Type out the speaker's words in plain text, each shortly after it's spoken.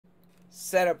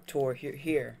setup tour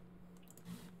here's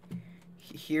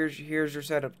your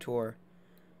setup tour.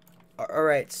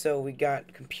 Alright, so we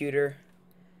got computer.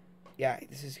 Yeah,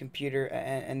 this is computer,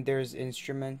 and there's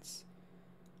instruments.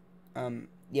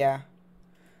 Yeah.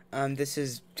 This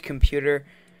is computer.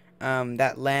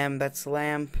 That's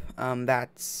lamp.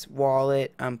 That's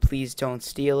wallet. Please don't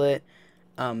steal it.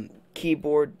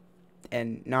 Keyboard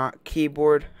and not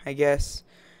keyboard, I guess.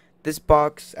 This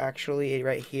box, actually,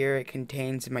 right here, it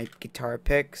contains my guitar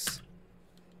picks.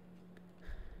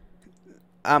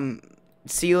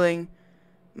 Ceiling,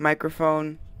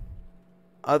 microphone,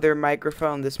 other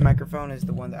microphone. This microphone is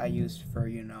the one that I use for,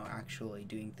 actually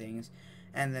doing things.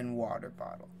 And then water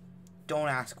bottle. Don't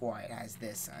ask why it has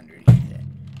this underneath it.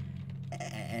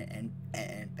 And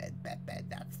bed,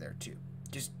 that's there too.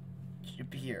 Just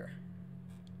here.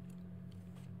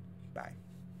 Bye.